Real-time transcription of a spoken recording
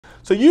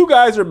So you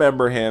guys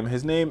remember him.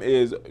 His name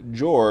is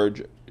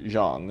George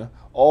Jung,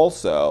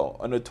 also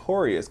a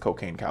notorious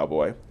cocaine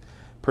cowboy,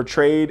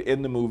 portrayed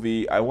in the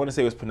movie, I want to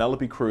say it was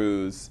Penelope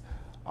Cruz,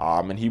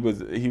 and he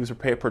was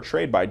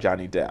portrayed by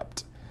Johnny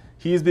Depp.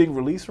 He is being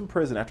released from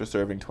prison after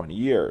serving 20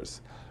 years.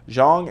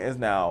 Jung is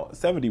now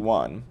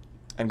 71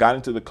 and got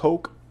into the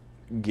coke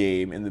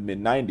game in the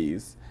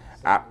mid-90s,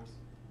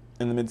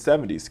 in the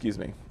mid-70s, excuse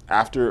me,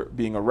 after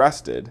being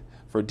arrested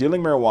for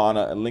dealing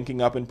marijuana and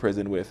linking up in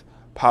prison with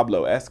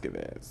Pablo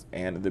Escobar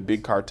and the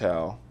big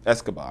cartel,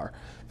 Escobar.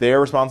 They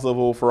are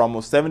responsible for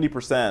almost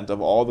 70%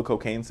 of all the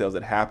cocaine sales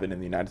that happened in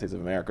the United States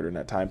of America during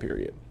that time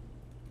period.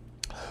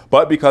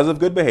 But because of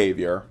good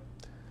behavior,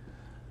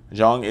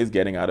 Jung is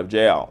getting out of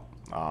jail.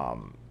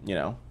 You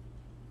know,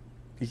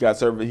 he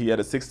had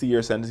a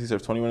 60-year sentence. He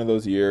served 21 of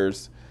those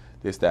years,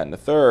 this, that, and the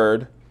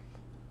third.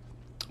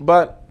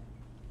 But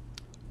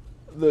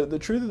the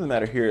truth of the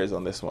matter here is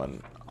on this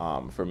one,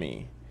 for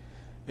me,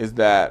 is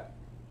that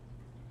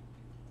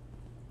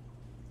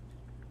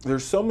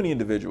there's so many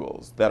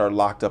individuals that are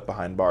locked up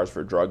behind bars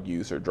for drug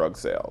use or drug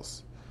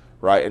sales,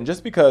 right? And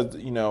just because,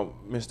 you know,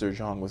 Mr.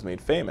 Jung was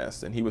made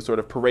famous and he was sort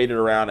of paraded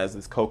around as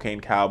this cocaine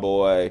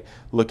cowboy,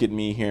 look at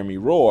me, hear me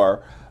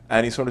roar,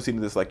 and he's sort of seen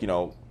as this, like, you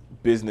know,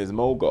 business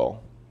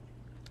mogul,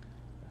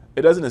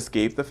 it doesn't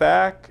escape the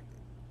fact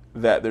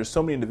that there's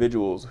so many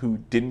individuals who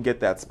didn't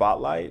get that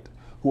spotlight,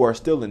 who are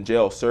still in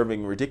jail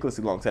serving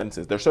ridiculously long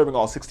sentences. They're serving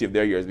all 60 of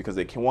their years because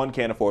they one,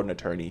 can't afford an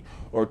attorney,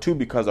 or two,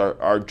 because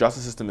our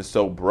justice system is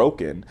so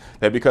broken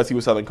that because he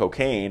was selling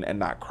cocaine and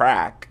not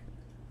crack,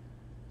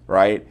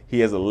 right?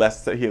 He has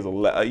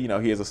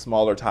a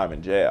smaller time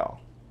in jail.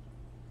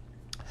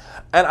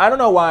 And I don't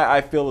know why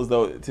I feel as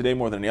though today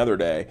more than any other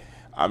day,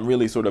 I'm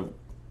really sort of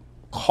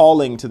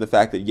calling to the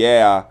fact that,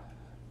 yeah,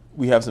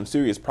 we have some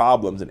serious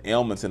problems and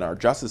ailments in our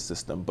justice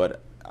system,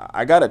 but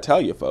I gotta tell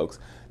you folks,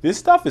 this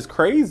stuff is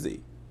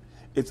crazy.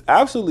 It's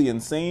absolutely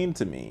insane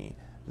to me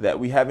that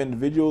we have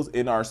individuals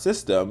in our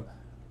system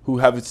who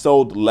have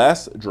sold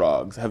less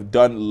drugs, have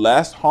done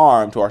less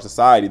harm to our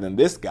society than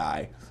this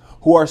guy,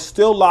 who are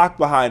still locked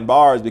behind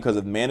bars because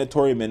of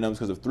mandatory minimums,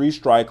 because of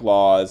 3-strike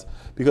laws,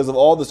 because of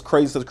all this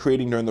crazy stuff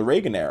creating during the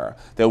Reagan era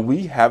that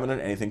we haven't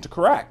done anything to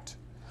correct.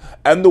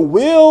 And the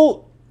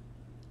will,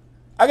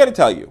 I got to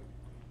tell you,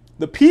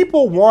 the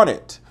people want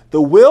it.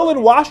 The will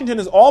in Washington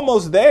is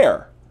almost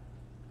there.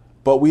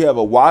 But we have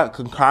a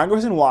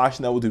Congress in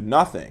Washington that will do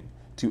nothing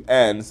to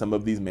end some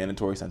of these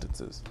mandatory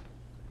sentences.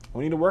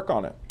 We need to work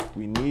on it.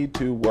 We need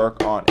to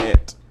work on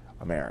it,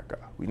 America.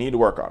 We need to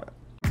work on it.